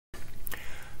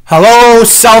Hello,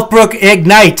 Southbrook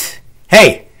Ignite.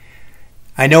 Hey,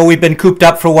 I know we've been cooped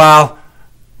up for a while.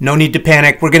 No need to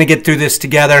panic. We're going to get through this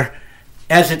together.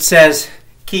 As it says,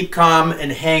 keep calm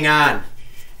and hang on.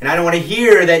 And I don't want to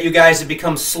hear that you guys have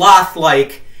become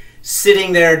sloth-like,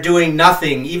 sitting there doing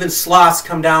nothing. Even sloths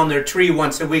come down their tree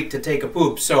once a week to take a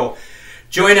poop. So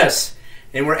join us.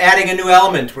 And we're adding a new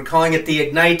element. We're calling it the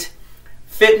Ignite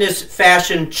Fitness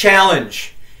Fashion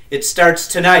Challenge. It starts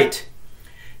tonight.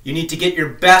 You need to get your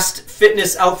best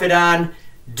fitness outfit on,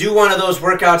 do one of those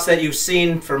workouts that you've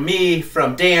seen from me,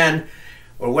 from Dan,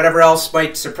 or whatever else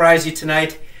might surprise you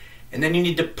tonight, and then you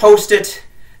need to post it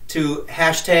to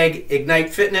hashtag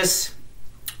Ignite Fitness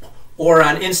or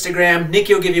on Instagram.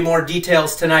 Nikki will give you more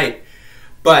details tonight.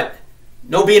 But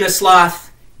no being a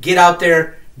sloth, get out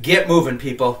there, get moving,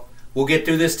 people. We'll get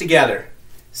through this together.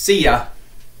 See ya.